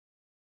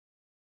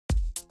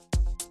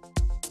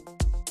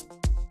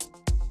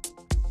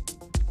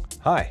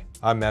Hi,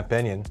 I'm Matt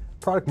Bennion,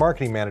 Product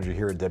Marketing Manager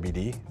here at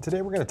WD.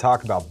 Today we're going to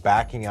talk about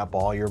backing up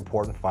all your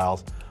important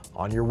files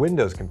on your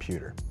Windows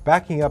computer.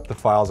 Backing up the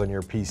files on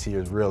your PC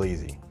is real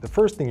easy. The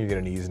first thing you're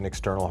going to need is an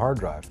external hard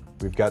drive.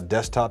 We've got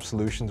desktop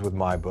solutions with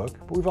MyBook,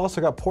 but we've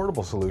also got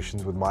portable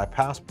solutions with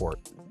MyPassport.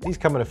 These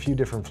come in a few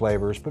different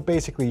flavors, but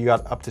basically you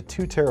got up to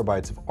 2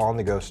 terabytes of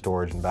on-the-go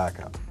storage and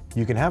backup.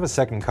 You can have a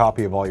second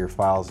copy of all your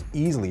files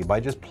easily by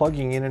just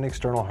plugging in an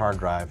external hard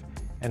drive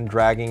and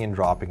dragging and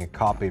dropping a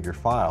copy of your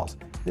files.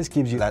 This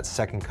gives you that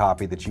second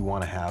copy that you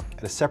want to have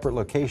at a separate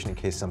location in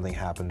case something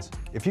happens.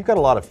 If you've got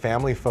a lot of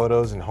family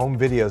photos and home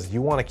videos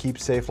you want to keep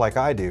safe like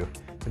I do,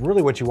 then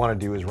really what you want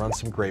to do is run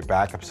some great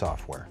backup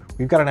software.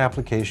 We've got an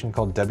application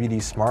called WD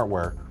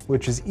SmartWare,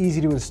 which is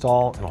easy to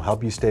install and will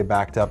help you stay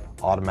backed up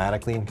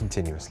automatically and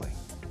continuously.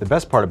 The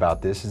best part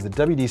about this is that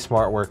WD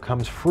SmartWare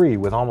comes free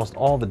with almost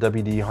all the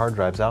WD hard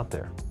drives out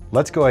there.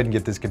 Let's go ahead and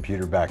get this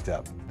computer backed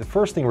up. The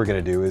first thing we're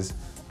going to do is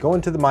go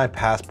into the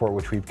MyPassport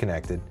which we've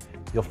connected.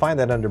 You'll find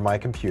that under My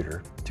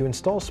Computer. To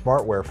install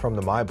SmartWare from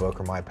the MyBook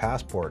or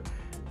MyPassport,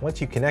 once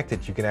you connect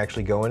it, you can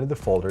actually go into the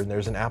folder and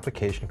there's an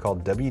application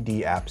called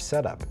WD App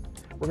Setup.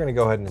 We're going to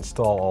go ahead and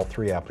install all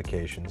 3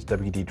 applications,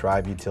 WD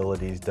Drive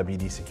Utilities,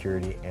 WD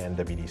Security, and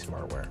WD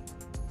SmartWare.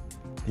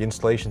 The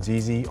installation's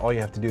easy. All you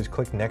have to do is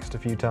click Next a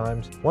few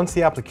times. Once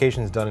the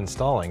application is done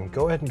installing,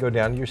 go ahead and go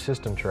down to your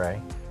system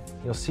tray.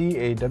 You'll see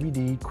a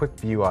WD Quick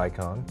View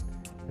icon.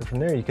 And from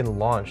there you can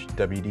launch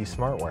WD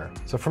SmartWare.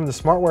 So from the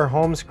SmartWare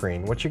home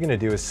screen, what you're going to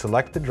do is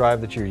select the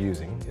drive that you're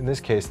using, in this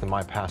case the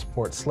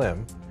MyPassport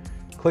Slim,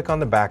 click on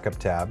the Backup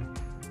tab,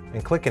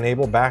 and click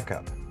Enable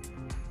Backup.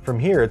 From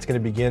here it's going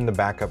to begin the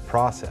backup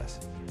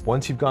process.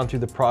 Once you've gone through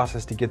the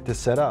process to get this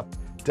set up,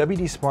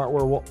 WD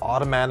SmartWare will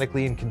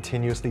automatically and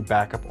continuously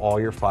back up all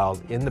your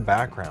files in the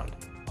background.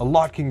 A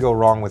lot can go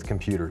wrong with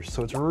computers,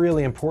 so it's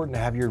really important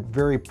to have your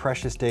very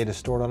precious data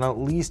stored on at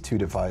least 2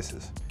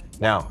 devices.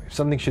 Now, if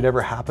something should ever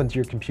happen to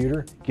your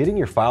computer, getting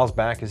your files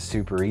back is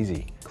super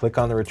easy. Click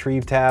on the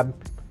Retrieve tab,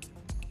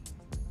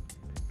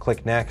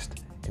 click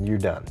Next, and you're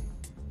done.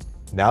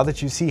 Now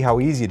that you see how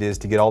easy it is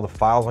to get all the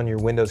files on your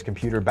Windows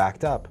computer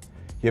backed up,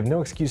 you have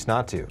no excuse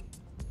not to.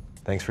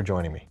 Thanks for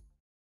joining me.